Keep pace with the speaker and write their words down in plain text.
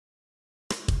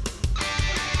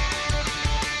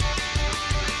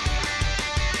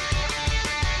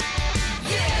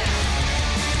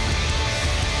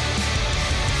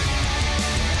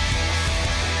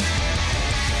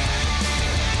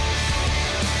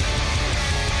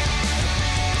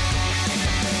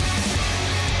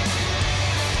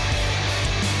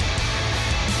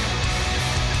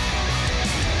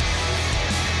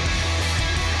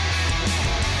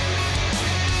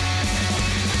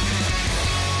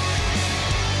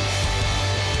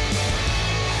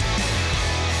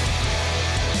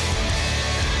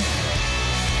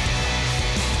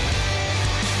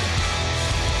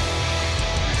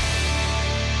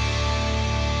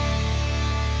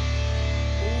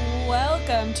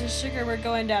Welcome to Sugar We're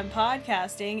Going Down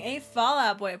Podcasting, a Fall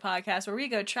Out Boy podcast where we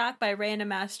go track by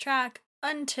random ass track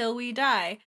until we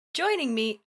die. Joining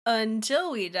me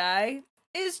until we die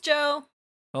is Joe.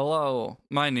 Hello,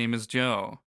 my name is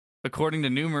Joe. According to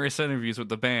numerous interviews with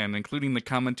the band, including the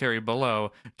commentary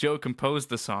below, Joe composed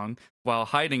the song while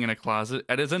hiding in a closet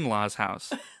at his in-laws'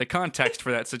 house. The context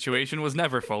for that situation was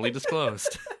never fully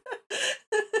disclosed.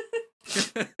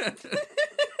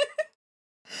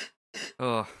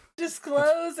 Oh.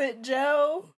 Disclose it,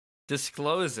 Joe.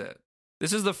 Disclose it.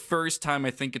 This is the first time I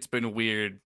think it's been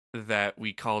weird that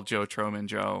we call Joe Troman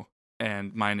Joe,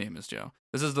 and my name is Joe.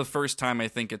 This is the first time I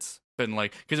think it's been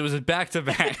like, because it was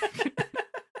back-to-back.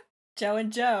 Joe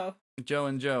and Joe. Joe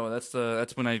and Joe.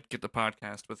 That's when I get the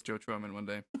podcast with Joe Troman one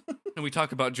day, and we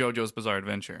talk about JoJo's Bizarre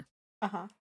Adventure.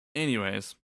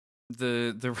 Anyways,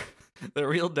 the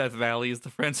real Death Valley is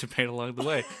the friends who paid along the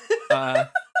way.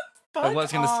 I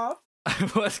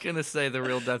was gonna say the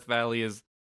real Death Valley is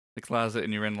the closet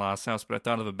in your in-laws' house, but I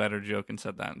thought of a better joke and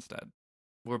said that instead.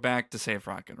 We're back to Safe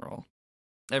Rock and Roll.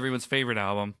 Everyone's favorite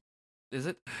album. Is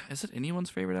it anyone's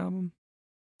favorite album?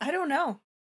 I don't know.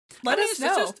 Let us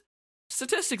know.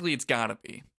 Statistically, it's gotta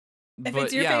be. If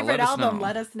it's your favorite album,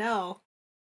 let us know.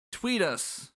 Tweet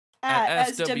us at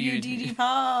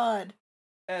SWGDpod.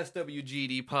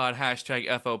 SWGDpod,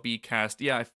 #FOBcast.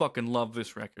 Yeah, I fucking love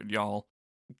this record, y'all.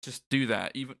 Just do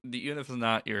that. Even if it's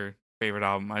not your favorite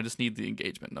album, I just need the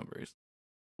engagement numbers.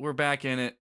 We're back in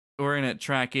it. We're in it,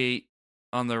 track 8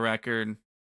 on the record.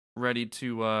 Ready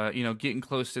to, getting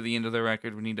close to the end of the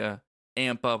record. We need to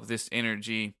amp up this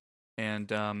energy.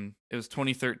 And it was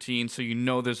 2013, so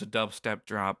there's a dubstep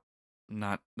drop.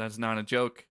 That's not a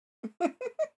joke.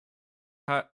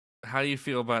 How do you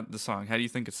feel about the song? How do you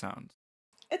think it sounds?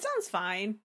 It sounds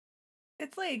fine.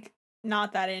 It's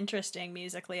not that interesting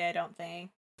musically, I don't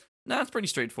think. No, it's pretty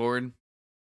straightforward.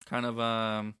 Kind of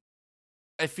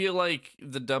I feel like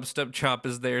the dubstep chop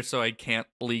is there, so I can't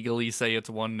legally say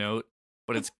it's one note,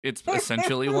 but it's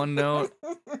essentially one note.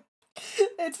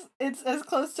 It's as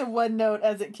close to one note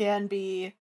as it can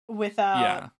be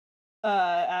without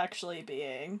actually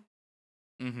being.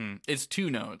 It's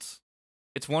 2 notes.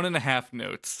 It's 1.5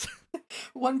 notes.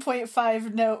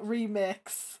 1.5 note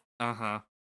remix. What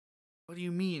do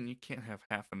you mean you can't have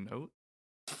half a note?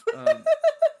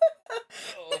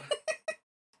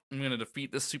 I'm gonna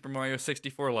defeat this Super Mario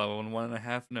 64 level in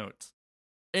 1.5 notes.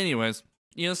 Anyways,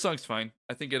 the song's fine.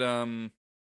 I think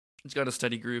it's got a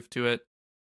steady groove to it.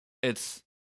 It's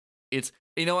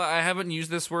I haven't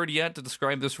used this word yet to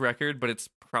describe this record, but it's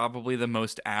probably the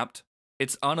most apt.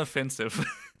 It's unoffensive.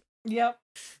 Yep.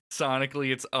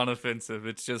 Sonically, it's unoffensive.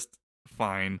 It's just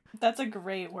fine. That's a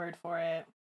great word for it.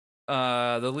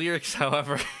 The lyrics,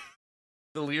 however,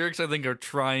 I think are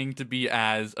trying to be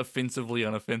as offensively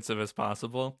unoffensive as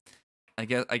possible. I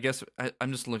guess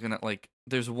I'm just looking at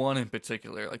there's one in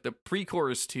particular, the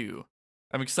pre-chorus 2.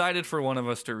 I'm excited for one of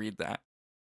us to read that.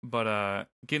 But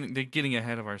getting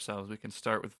ahead of ourselves, we can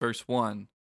start with verse 1.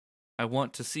 I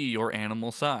want to see your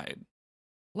animal side.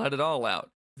 Let it all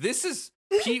out. This is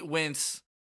Pete Wentz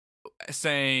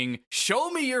saying, show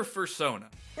me your fursona.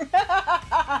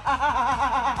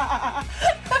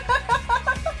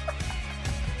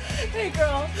 Hey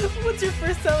girl, what's your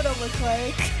fursona look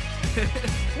like?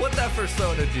 What that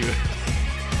fursona do?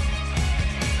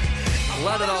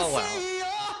 Let it all out.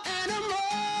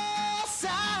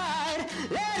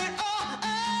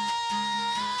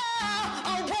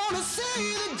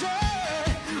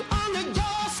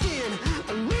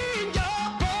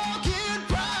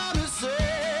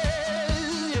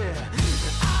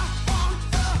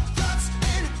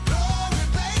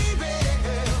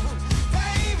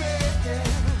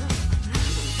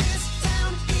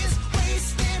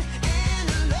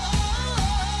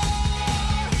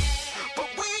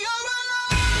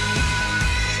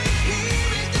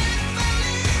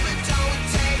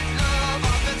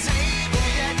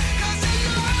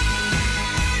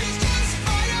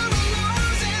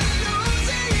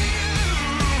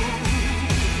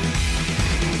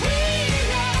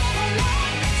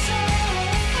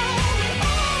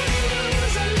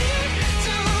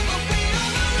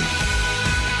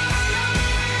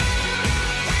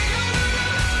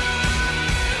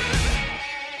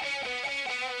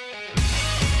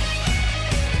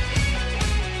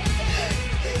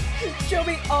 Show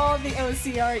me all the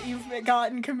OCR you've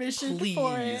gotten commissioned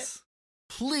for it.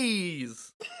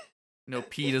 Please. No,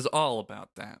 Pete is all about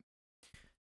that.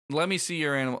 Let me see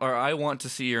your animal, or I want to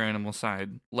see your animal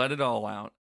side. Let it all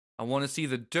out. I want to see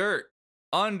the dirt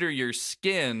under your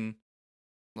skin.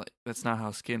 That's not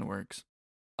how skin works.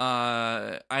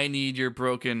 I need your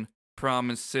broken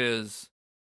promises.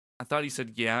 I thought he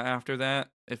said yeah after that.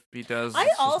 If he does, I it's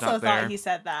just also not there. thought he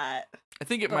said that. I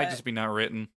think it might but- just be not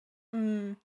written.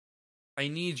 Mm, I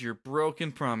need your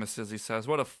broken promises, he says.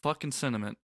 What a fucking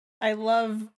sentiment. I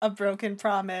love a broken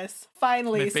promise.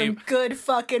 Finally, My some good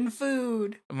fucking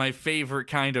food. My favorite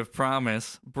kind of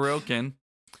promise. Broken.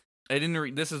 I didn't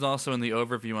read. This is also in the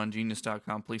overview on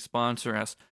Genius.com. Please sponsor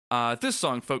us. This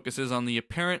song focuses on the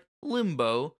apparent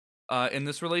limbo in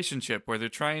this relationship where they're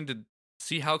trying to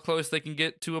see how close they can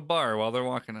get to a bar while they're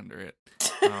walking under it.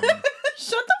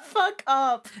 Shut the fuck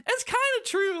up. It's kind of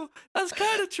true. That's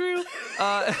kind of true.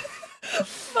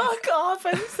 Fuck off.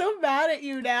 I'm so mad at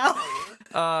you now.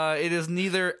 It is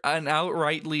neither an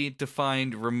outrightly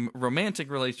defined romantic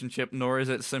relationship, nor is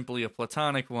it simply a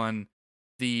platonic one.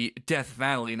 The Death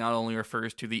Valley not only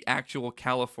refers to the actual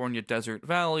California desert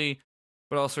valley,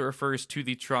 but also refers to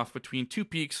the trough between two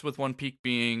peaks, with one peak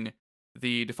being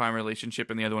the defined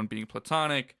relationship and the other one being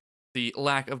platonic. The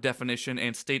lack of definition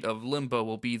and state of limbo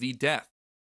will be the death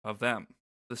of them,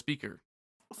 the speaker.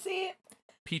 See,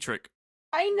 Petrick.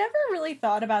 I never really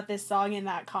thought about this song in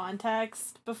that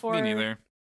context before. Me neither.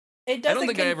 It I doesn't.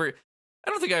 don't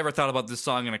think I ever thought about this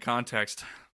song in a context.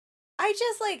 I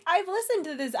just I've listened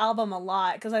to this album a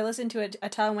lot because I listened to it a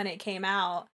ton when it came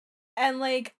out, and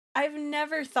I've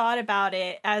never thought about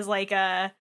it as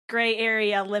a gray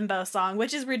area limbo song,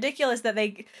 which is ridiculous that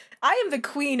I am the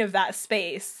queen of that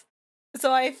space.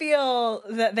 So I feel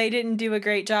that they didn't do a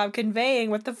great job conveying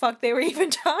what the fuck they were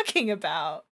even talking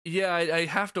about. Yeah, I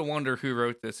have to wonder who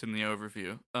wrote this in the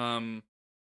overview.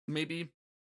 Maybe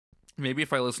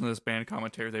if I listen to this band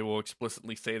commentary, they will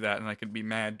explicitly say that, and I can be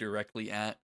mad directly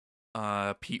at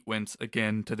Pete Wentz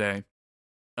again today.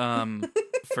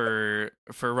 For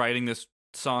writing this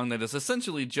song that is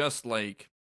essentially just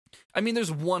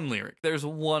there's one lyric. There's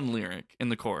one lyric in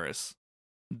the chorus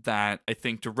that I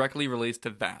think directly relates to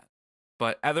that.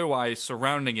 But otherwise,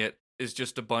 surrounding it is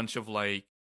just a bunch of I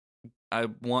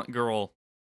want girl.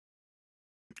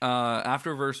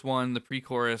 After verse 1, the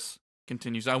pre-chorus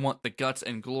continues, I want the guts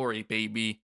and glory,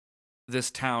 baby. This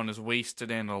town is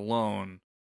wasted and alone.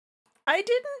 I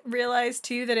didn't realize,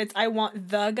 too, that it's I want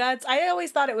the guts. I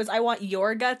always thought it was I want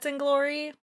your guts and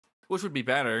glory. Which would be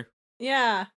better.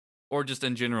 Yeah. Or just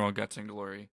in general, guts and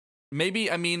glory.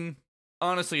 Maybe,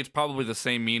 honestly, it's probably the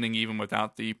same meaning even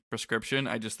without the prescription.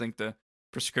 I just think the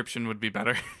prescription would be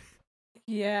better.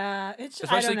 Yeah, it's just,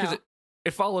 especially because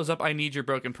it follows up I need your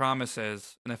broken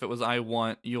promises, and if it was I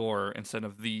want your instead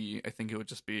of the, I think it would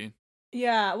just be.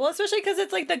 Yeah, well, especially because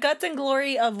it's the guts and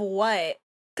glory of what?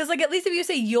 Because at least if you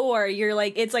say you're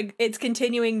it's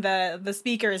continuing the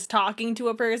speaker is talking to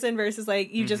a person versus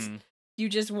you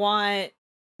just want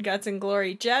guts and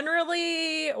glory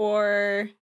generally, or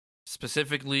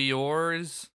specifically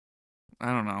yours.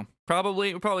 I don't know.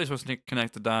 We're probably supposed to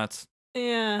connect the dots.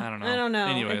 Yeah, I don't know.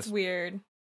 Anyways, it's weird.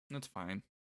 That's fine.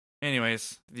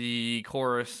 Anyways, the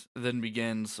chorus then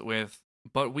begins with,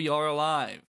 but we are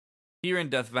alive. Here in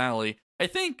Death Valley. I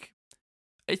think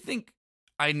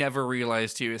I never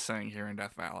realized he was saying here in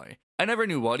Death Valley. I never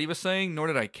knew what he was saying, nor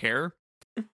did I care.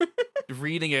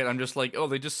 Reading it, I'm just oh,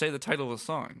 they just say the title of the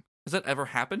song. Has that ever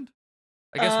happened?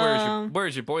 I guess Where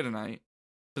is your boy tonight?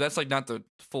 But that's not the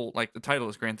full, the title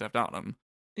is Grand Theft Autumn.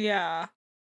 Yeah.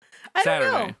 I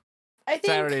Saturday. don't know. I think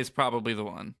Saturday is probably the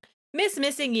one.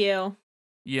 Missing You.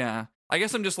 Yeah. I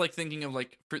guess I'm just thinking of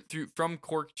from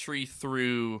Cork Tree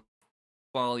through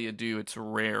Folly Ado, it's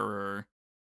rarer.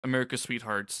 America's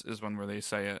Sweethearts is one where they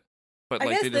say it. But I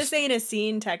guess this ain't a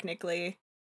scene technically.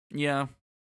 Yeah.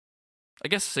 I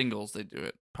guess singles they do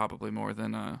it probably more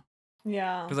than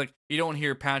yeah. Because you don't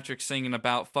hear Patrick singing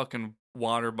about fucking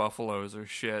water buffaloes or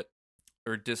shit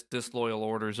or disloyal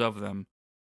orders of them.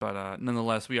 But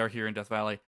nonetheless, we are here in Death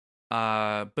Valley.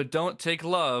 But don't take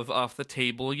love off the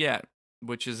table yet,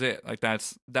 which is it.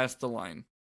 That's the line.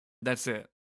 That's it.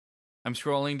 I'm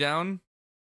scrolling down.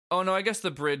 Oh no, I guess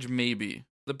the bridge maybe.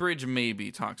 The bridge maybe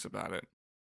talks about it.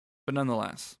 But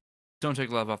nonetheless, don't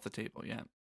take love off the table yet.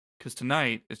 Because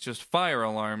tonight, it's just fire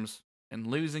alarms and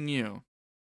losing you.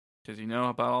 Because you know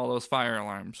about all those fire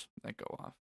alarms that go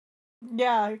off.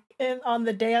 Yeah, and on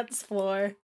the dance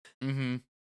floor. Mm-hmm.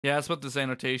 Yeah, that's what this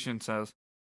annotation says.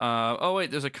 Oh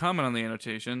wait, there's a comment on the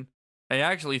annotation. I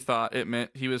actually thought it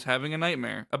meant he was having a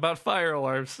nightmare about fire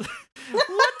alarms. What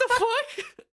the fuck?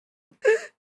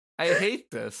 I hate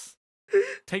this.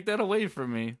 Take that away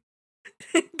from me.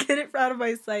 Get it out of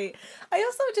my sight. I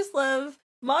also just love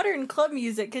modern club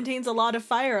music contains a lot of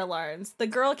fire alarms. The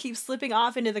girl keeps slipping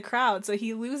off into the crowd, so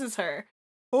he loses her.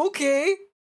 Okay.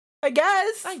 I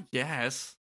guess.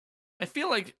 I feel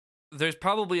like there's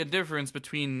probably a difference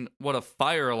between what a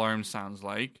fire alarm sounds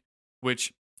like,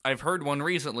 which I've heard one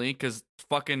recently because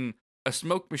fucking a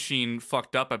smoke machine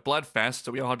fucked up at Bloodfest,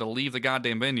 so we all had to leave the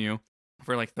goddamn venue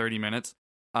for like 30 minutes.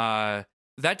 That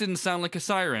didn't sound like a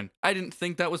siren. I didn't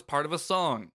think that was part of a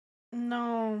song.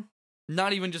 No.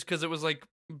 Not even just because it was like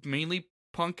mainly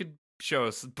punk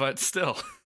shows, but still.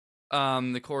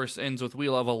 The chorus ends with "We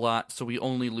love a lot, so we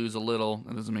only lose a little."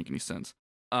 That doesn't make any sense.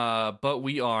 But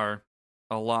we are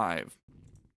alive,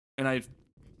 and I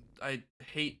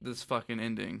hate this fucking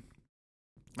ending.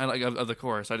 I like of the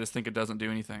chorus. I just think it doesn't do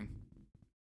anything.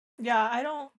 Yeah, I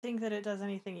don't think that it does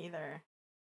anything either.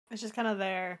 It's just kind of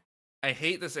there. I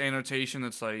hate this annotation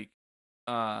that's like,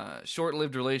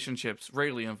 short-lived relationships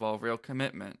rarely involve real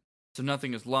commitment, so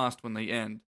nothing is lost when they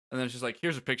end. And then it's just like,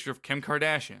 here's a picture of Kim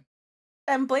Kardashian.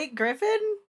 And Blake Griffin?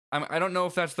 I don't know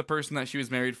if that's the person that she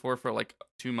was married for like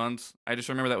 2 months. I just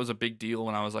remember that was a big deal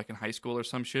when I was like in high school or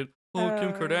some shit. Oh,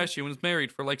 Kim Kardashian was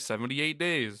married for like 78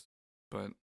 days.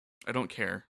 But I don't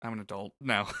care. I'm an adult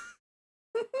now.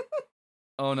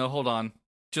 Oh no, hold on.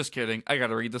 Just kidding. I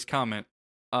gotta read this comment.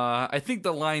 I think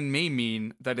the line may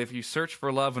mean that if you search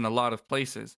for love in a lot of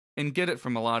places and get it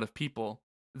from a lot of people,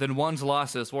 then one's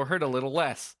losses will hurt a little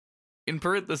less. In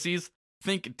parentheses,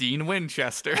 think Dean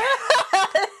Winchester.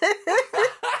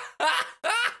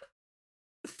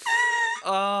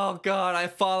 Oh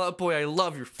god, Fall Out Boy, I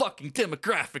love your fucking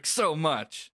demographic so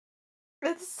much.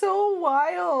 It's so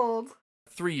wild.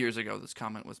 3 years ago this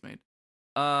comment was made.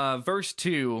 Verse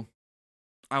 2,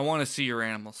 I want to see your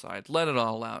animal side. Let it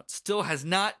all out. Still has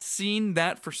not seen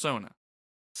that persona.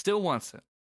 Still wants it.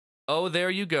 Oh, there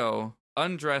you go.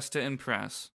 Undressed to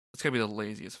impress. It's gonna be the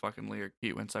laziest fucking lyric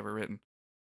Pete Wentz ever written.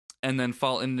 And then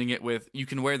fall ending it with, you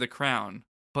can wear the crown,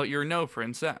 but you're no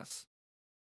princess.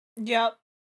 Yep.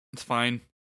 It's fine.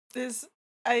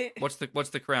 What's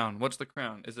the crown? What's the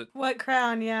crown? Is it what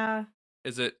crown? Yeah.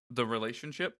 Is it the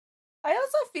relationship? I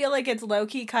also feel like it's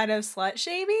low-key kind of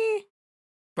slut-shamey.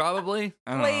 Probably.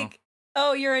 I don't know.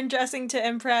 Oh, you're undressing to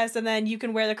impress, and then you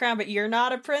can wear the crown, but you're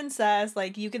not a princess.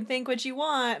 Like, you can think what you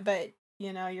want, but,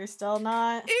 you know, you're still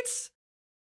not.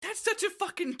 That's such a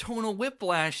fucking tonal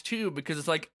whiplash, too, because it's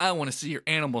like, I want to see your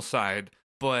animal side,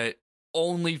 but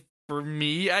only for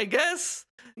me, I guess?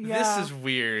 Yeah. This is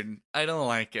weird. I don't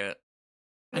like it.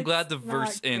 I'm glad the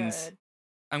verse ends. Good.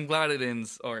 I'm glad it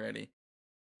ends already.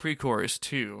 Pre-chorus,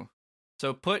 too.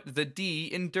 So put the D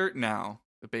in dirt now,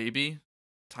 the baby.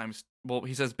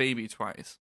 He says baby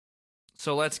twice.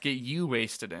 So let's get you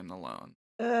wasted in alone.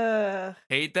 Ugh.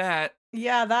 Hate that.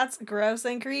 Yeah, that's gross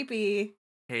and creepy.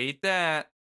 Hate that.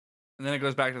 And then it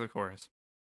goes back to the chorus.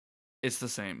 It's the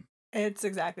same. It's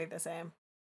exactly the same.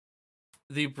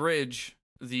 The bridge,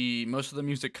 most of the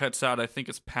music cuts out. I think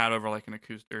it's Patrick over like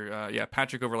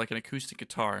an acoustic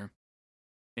guitar.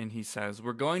 And he says,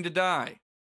 "We're going to die."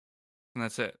 And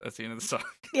that's it. That's the end of the song.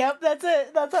 Yep, that's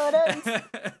it. That's how it ends.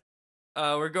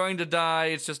 We're going to die.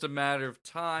 It's just a matter of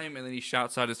time. And then he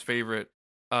shouts out his favorite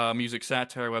music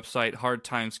satire website, Hard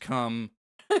Times Come,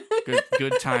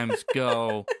 good times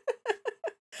go.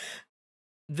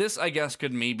 This, I guess,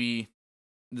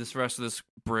 this rest of this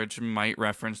bridge might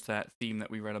reference that theme that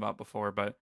we read about before.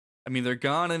 But, I mean, they're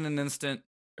gone in an instant.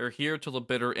 They're here till the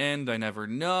bitter end. I never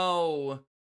know.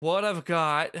 What I've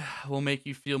got will make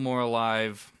you feel more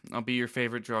alive. I'll be your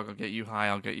favorite drug. I'll get you high.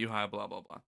 I'll get you high. Blah, blah,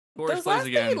 blah. Those last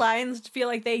three lines feel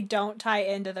like they don't tie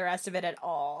into the rest of it at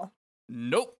all.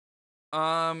 Nope.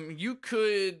 You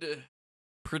could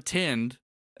pretend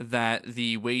that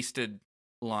the wasted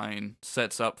line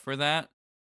sets up for that,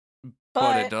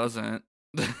 but it doesn't.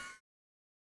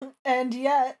 And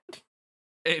yet,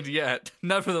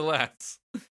 nevertheless.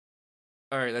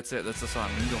 All right, that's it. That's the song.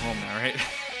 We can go home now, right?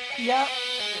 Yep.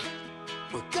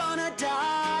 We're gonna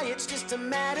die, it's just a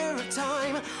matter of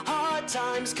time. Hard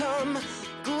times come,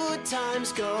 good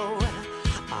times go.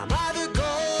 I'm either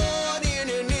gone in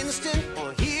an instant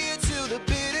or here till the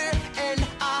bitter end.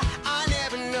 I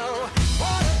never know.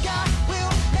 What I've got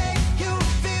will make you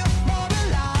feel more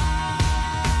alive.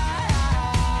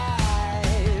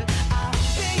 I'll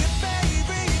be your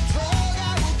favorite drug,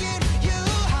 I will get you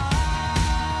high.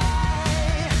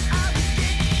 I will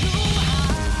get you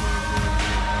high.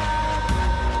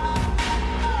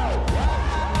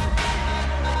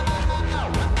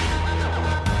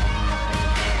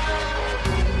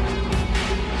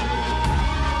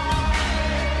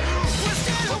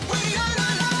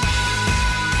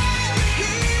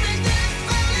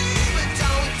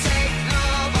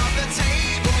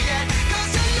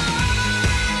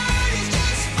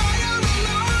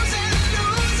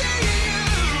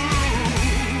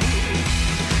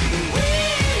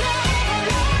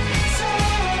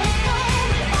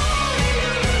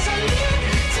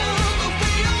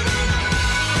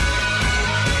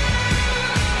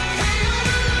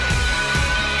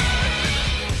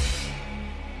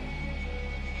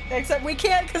 Except we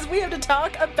can't because we have to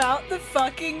talk about the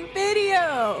fucking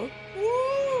video.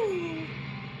 Woo!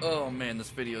 Oh man, this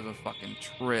video is a fucking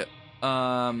trip.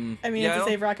 I mean, yeah, it's a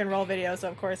Save Rock and Roll video, so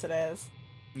of course it is.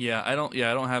 I don't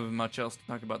have much else to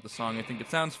talk about the song. I think it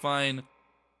sounds fine.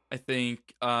 I think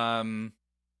some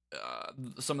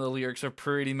of the lyrics are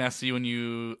pretty messy when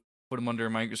you put them under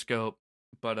a microscope,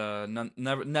 but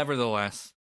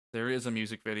nevertheless, there is a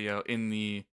music video in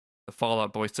the Fall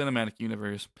Out Boy cinematic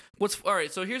universe. All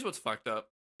right? So here's what's fucked up.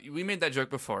 We made that joke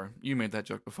before. You made that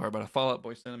joke before about a Fall Out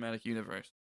Boy cinematic universe,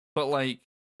 but like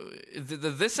the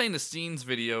This Ain't a Scenes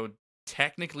video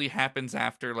technically happens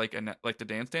after like the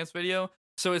Dance Dance video.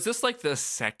 So is this like the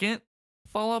second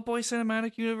Fall Out Boy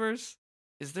cinematic universe?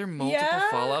 Is there multiple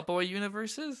Fall Out Boy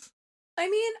universes? I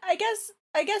mean, I guess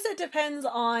it depends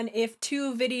on if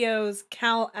 2 videos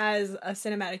count as a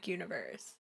cinematic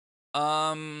universe.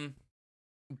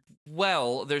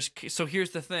 Well, so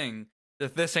here's the thing. The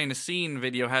This Ain't a Scene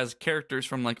video has characters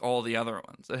from like all the other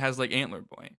ones. It has like Antler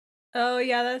Boy. Oh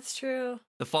yeah, that's true.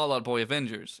 The Fall Out Boy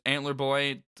Avengers. Antler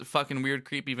Boy, the fucking weird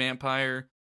creepy vampire.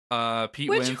 Pete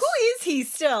Which, Wentz. who is he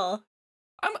still?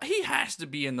 He has to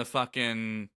be in the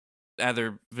fucking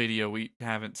other video we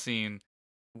haven't seen,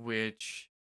 which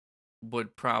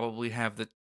would probably have the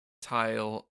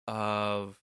title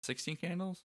of 16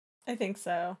 Candles. I think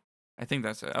so. I think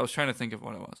that's it. I was trying to think of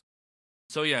what it was.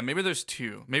 So yeah, maybe there's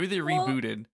 2. Maybe they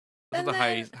rebooted. That's what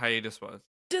the hiatus was.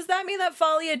 Does that mean that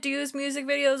Folia Du's music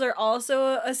videos are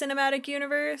also a cinematic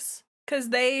universe? Because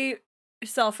they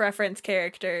self-reference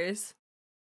characters.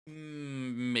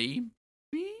 Maybe?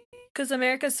 Because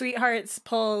America's Sweethearts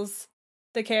pulls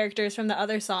the characters from the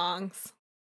other songs.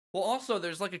 Well, also,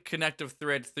 there's like a connective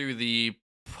thread through the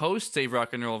post-Save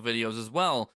Rock and Roll videos as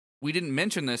well. We didn't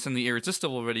mention this in the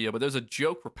Irresistible video, but there's a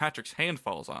joke where Patrick's hand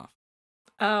falls off.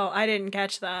 Oh, I didn't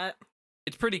catch that.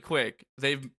 It's pretty quick.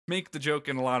 They make the joke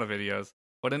in a lot of videos,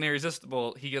 but in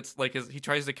Irresistible, he gets like he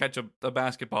tries to catch a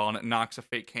basketball and it knocks a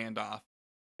fake hand off,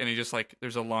 and he just like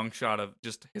there's a long shot of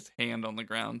just his hand on the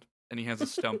ground, and he has a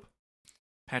stump.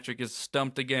 Patrick is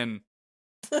stumped again.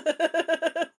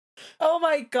 Oh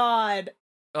my god.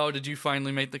 Oh, did you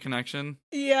finally make the connection?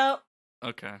 Yep.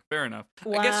 Okay, fair enough.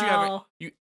 Wow. I guess you haven't.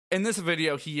 In this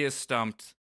video, he is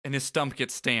stumped, and his stump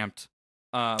gets stamped.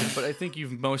 But I think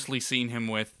you've mostly seen him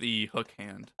with the hook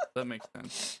hand. That makes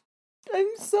sense. I'm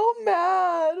so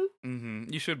mad.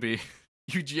 You should be.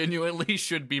 You genuinely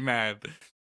should be mad.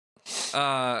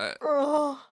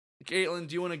 Ugh. Caitlin,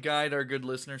 do you want to guide our good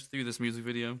listeners through this music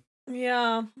video?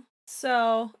 Yeah.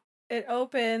 So it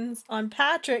opens on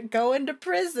Patrick going to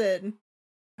prison.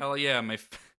 Hell yeah, my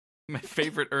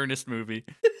favorite Ernest movie.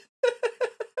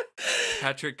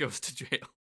 Patrick goes to jail.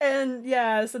 And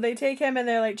yeah, so they take him and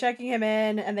they're like checking him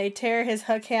in and they tear his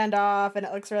hook hand off and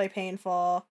it looks really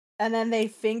painful. And then they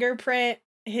fingerprint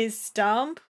his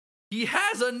stump. He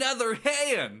has another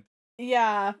hand!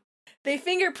 Yeah. They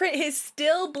fingerprint his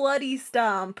still bloody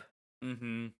stump.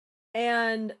 Mm-hmm.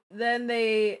 And then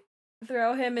they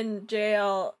throw him in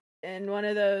jail in one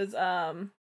of those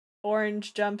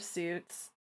orange jumpsuits.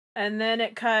 And then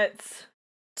it cuts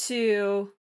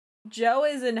to Joe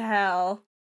is in hell.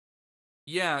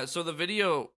 Yeah, so the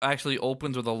video actually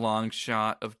opens with a long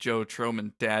shot of Joe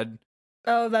Troman dead.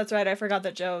 Oh, that's right. I forgot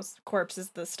that Joe's corpse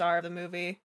is the star of the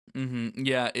movie. Mm-hmm.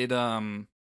 Yeah, it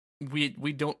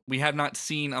we have not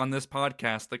seen on this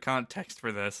podcast the context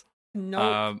for this.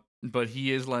 Nope. But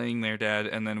he is laying there dead,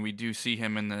 and then we do see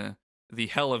him in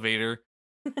the elevator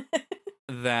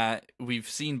that we've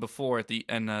seen before at the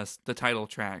title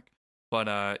track.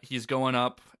 But he's going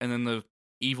up, and then the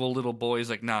evil little boy's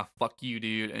like, nah, fuck you,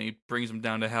 dude, and he brings him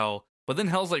down to hell. But then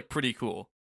hell's like pretty cool.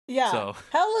 Yeah, so.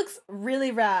 Hell looks really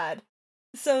rad.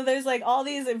 So there's like all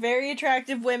these very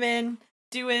attractive women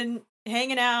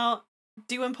hanging out,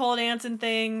 doing pole dancing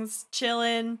things,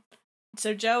 chilling.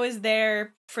 So Joe is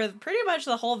there for pretty much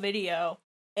the whole video,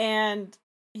 and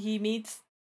he meets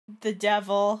the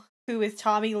devil, who is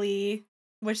Tommy Lee,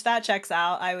 which that checks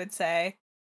out, I would say.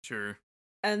 Sure.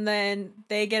 And then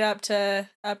they get up to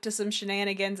some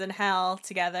shenanigans in hell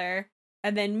together.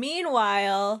 And then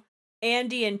meanwhile,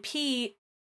 Andy and Pete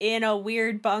in a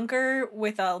weird bunker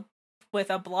with a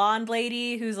blonde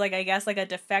lady who's like, I guess, like a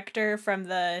defector from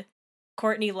the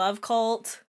Courtney Love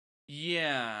cult.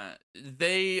 Yeah,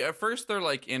 at first they're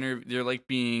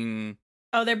being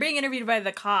interviewed by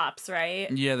the cops, right?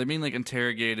 Yeah, they're being like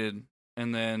interrogated,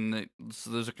 and then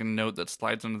so there's like a note that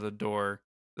slides under the door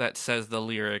that says the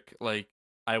lyric like,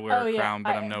 I wear a crown,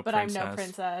 but I'm no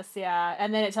princess. Yeah.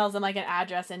 And then it tells them like an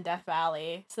address in Death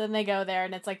Valley. So then they go there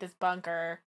and it's like this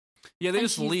bunker. Yeah, they And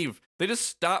just she's- leave. They just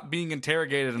stop being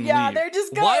interrogated and Yeah, leave. they're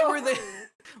just Why going. were they?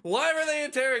 Why were they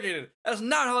interrogated? That's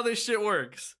not how this shit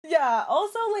works. Yeah,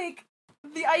 also, like,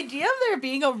 the idea of there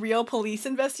being a real police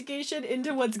investigation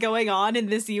into what's going on in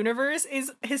this universe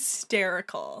is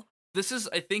hysterical. This is,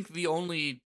 I think, the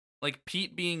only like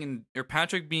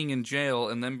Patrick being in jail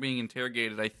and them being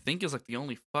interrogated. I think is like the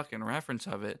only fucking reference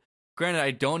of it. Granted,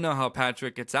 I don't know how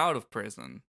Patrick gets out of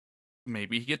prison.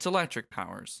 Maybe he gets electric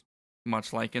powers,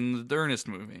 much like in the Ernest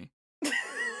movie.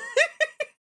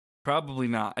 Probably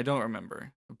not. I don't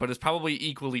remember, but it's probably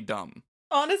equally dumb.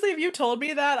 Honestly, if you told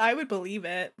me that, I would believe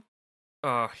it.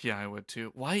 Oh, yeah, I would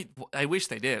too. Why? I wish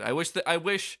they did. I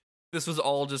wish this was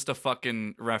all just a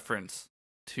fucking reference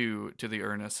to the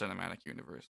Ernest cinematic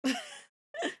universe.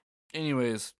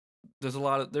 Anyways, there's a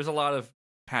lot of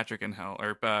Patrick in hell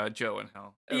or Joe in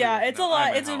hell. Yeah, Everyone's it's in a hell. I'm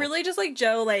lot. in It's hell. really just like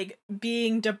Joe like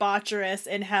being debaucherous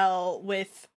in hell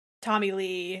with Tommy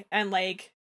Lee and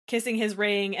like kissing his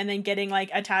ring and then getting like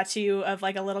a tattoo of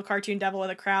like a little cartoon devil with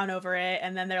a crown over it,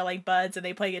 and then they're like buds and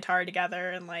they play guitar together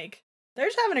and like they're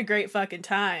just having a great fucking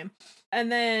time.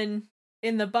 And then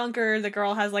in the bunker, the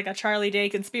girl has like a Charlie Day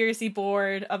conspiracy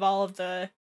board of all of the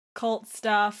cult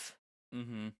stuff.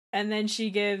 Mm-hmm. And then she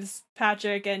gives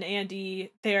Patrick and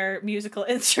Andy their musical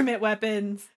instrument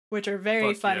weapons, which are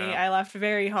very Fuck funny. yeah. I laughed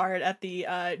very hard at the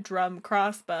drum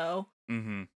crossbow.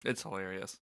 Mm-hmm. It's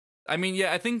hilarious. I mean,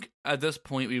 yeah, I think at this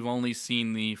point we've only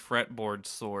seen the fretboard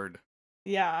sword.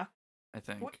 Yeah. I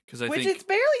think because I Which think it's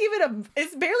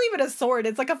barely even a sword.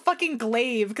 It's like a fucking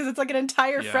glaive because it's like an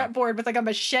entire Yeah. fretboard with like a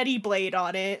machete blade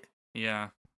on it. yeah,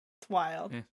 It's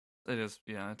wild. Yeah. it is.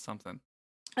 Yeah, it's something.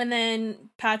 And then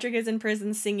Patrick is in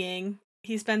prison singing.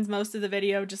 He spends most of the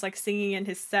video just like singing in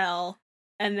his cell.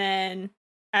 And then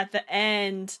at the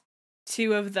end,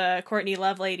 two of the Courtney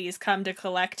Love ladies come to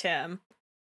collect him.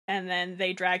 And then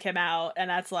they drag him out. And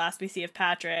that's the last we see of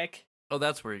Patrick. Oh,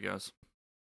 that's where he goes.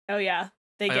 Oh, yeah.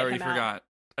 They I get already him out. forgot.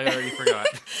 I already forgot.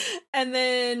 And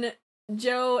then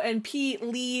Joe and Pete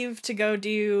leave to go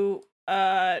do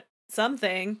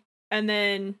something. And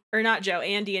then, or not Joe,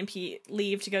 Andy and Pete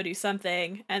leave to go do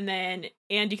something. And then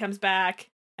Andy comes back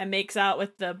and makes out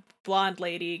with the blonde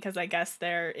lady because I guess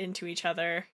they're into each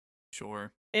other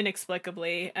Sure.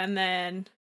 inexplicably. And then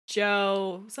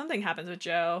Joe, something happens with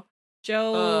Joe.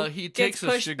 Joe He gets takes a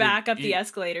pushed sugar- back up the he-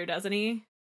 escalator, doesn't he?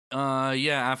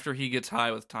 Yeah. After he gets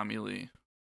high with Tommy Lee,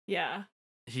 Yeah.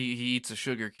 he eats a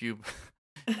sugar cube,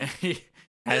 and he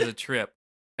has a trip.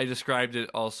 I described it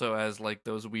also as like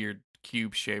those weird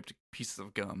cube-shaped pieces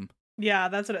of gum. Yeah,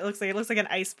 that's what it looks like. It looks like an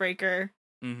icebreaker.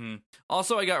 Mm-hmm.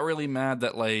 Also, I got really mad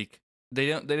that like they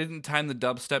didn't time the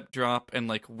dubstep drop and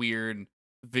like weird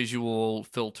visual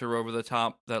filter over the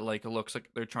top that like it looks like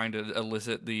they're trying to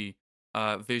elicit the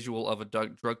visual of a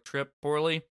drug trip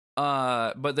poorly.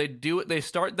 But they do it. They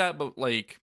start that, but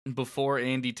like before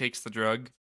Andy takes the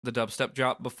drug, the dubstep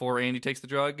drop before Andy takes the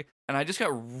drug, and I just got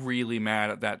really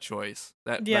mad at that choice.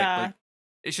 Yeah. Like,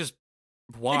 it's just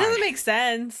why It doesn't make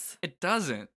sense. It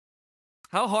doesn't.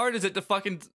 How hard is it to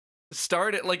fucking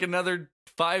start it like another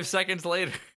 5 seconds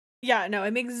later? Yeah, no,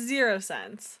 it makes zero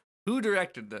sense. Who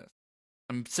directed this?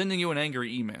 I'm sending you an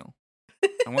angry email.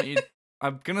 I want you.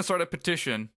 I'm gonna start a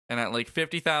petition, and at like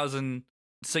 50,000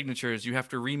 signatures, you have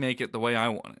to remake it the way I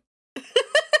want it.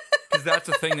 Because that's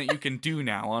a thing that you can do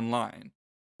now online.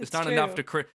 It's not enough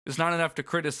to It's not enough to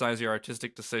criticize your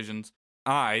artistic decisions.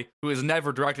 I, who has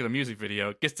never directed a music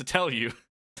video, gets to tell you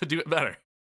to do it better.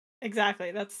 Exactly.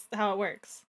 That's how it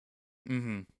works.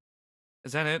 Mm-hmm.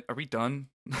 Is that it? Are we done?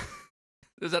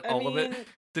 Is that I all of mean, it?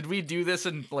 Did we do this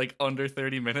in like under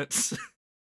 30 minutes?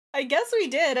 I guess we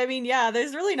did. I mean, yeah,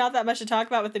 there's really not that much to talk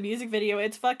about with the music video.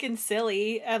 It's fucking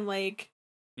silly and like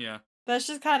Yeah. that's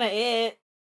just kind of it.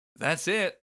 That's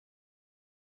it.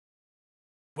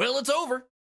 Well, it's over.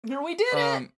 We did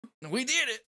it. We did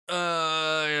it.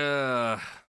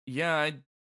 Yeah,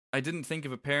 I didn't think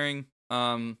of a pairing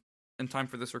in time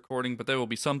for this recording, but there will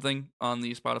be something on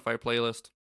the Spotify playlist.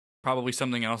 Probably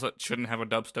something else that shouldn't have a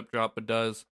dubstep drop, but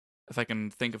does. If I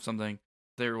can think of something,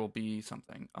 there will be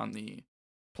something on the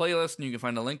playlist, and you can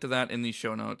find a link to that in the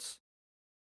show notes.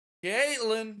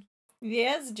 Caitlin,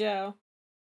 Yes, Joe.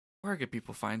 where can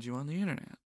people find you on the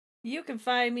internet? You can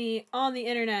find me on the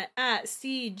internet at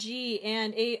CG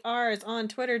and 8Rs on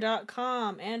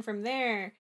Twitter.com. And from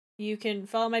there, you can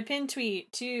follow my pin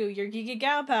tweet to Your Geeky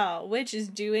Gal Pal, which is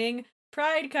doing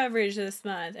Pride coverage this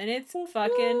month. And it's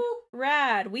fucking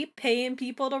rad. We paying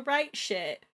people to write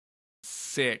shit.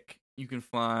 Sick. You can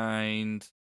find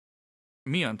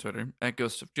me on Twitter at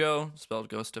Ghost of Joe, spelled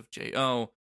Ghost of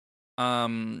J-O.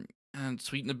 And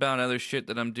tweeting about other shit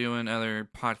that I'm doing, other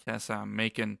podcasts I'm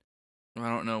making. I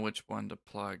don't know which one to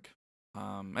plug.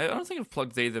 I don't think I've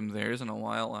plugged They Them Theirs in a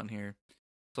while on here.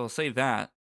 So I'll say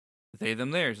that. They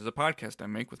Them Theirs is a podcast I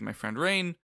make with my friend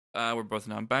Rain. We're both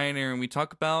non-binary, and we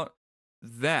talk about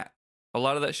that. A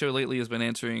lot of that show lately has been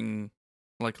answering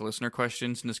like listener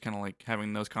questions and just kind of like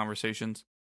having those conversations.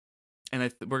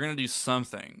 And we're going to do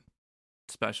something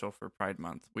special for Pride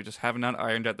Month. We just have not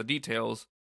ironed out the details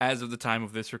as of the time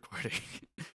of this recording.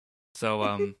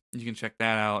 So you can check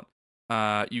that out.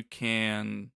 You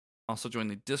can also join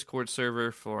the Discord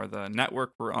server for the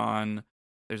network we're on.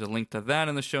 There's a link to that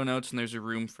in the show notes, and there's a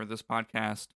room for this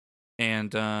podcast.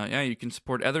 And yeah, you can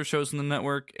support other shows in the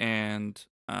network and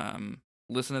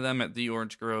listen to them at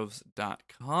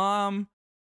theorangegroves.com.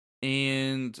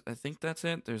 And I think that's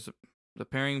it. There's the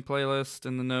pairing playlist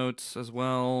in the notes as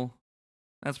well.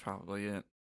 That's probably it.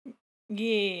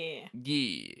 Yeah.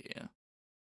 Yeah.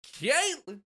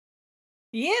 Caitlin!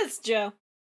 Yes, Joe.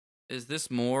 Is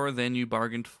this more than you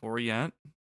bargained for yet?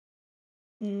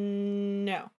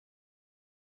 No.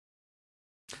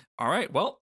 All right,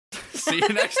 well, see you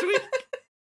next week.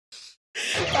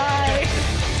 Bye.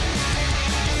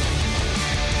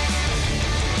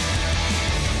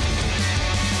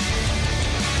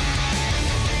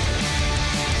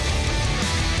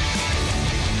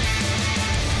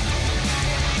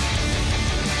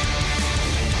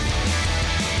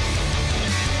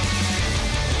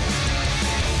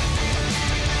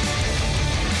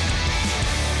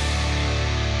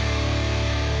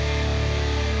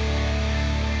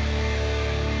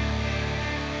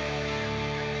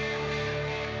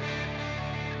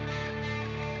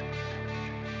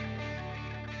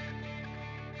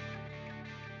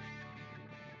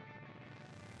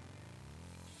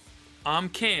 I'm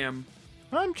Cam,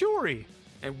 I'm Jory,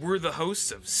 and we're the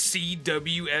hosts of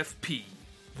CWFP.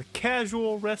 the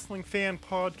Casual Wrestling Fan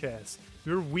Podcast,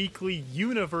 your weekly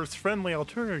universe-friendly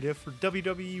alternative for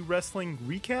WWE wrestling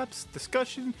recaps,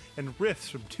 discussion, and riffs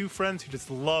from two friends who just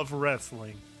love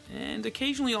wrestling. And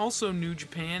occasionally also New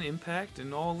Japan, Impact,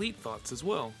 and All Elite thoughts as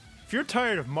well. If you're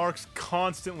tired of Marks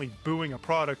constantly booing a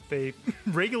product they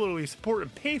regularly support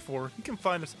and pay for, you can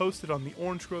find us hosted on the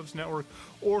Orange Groves Network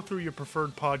or through your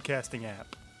preferred podcasting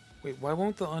app. Wait, why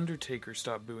won't The Undertaker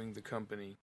stop booing the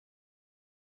company?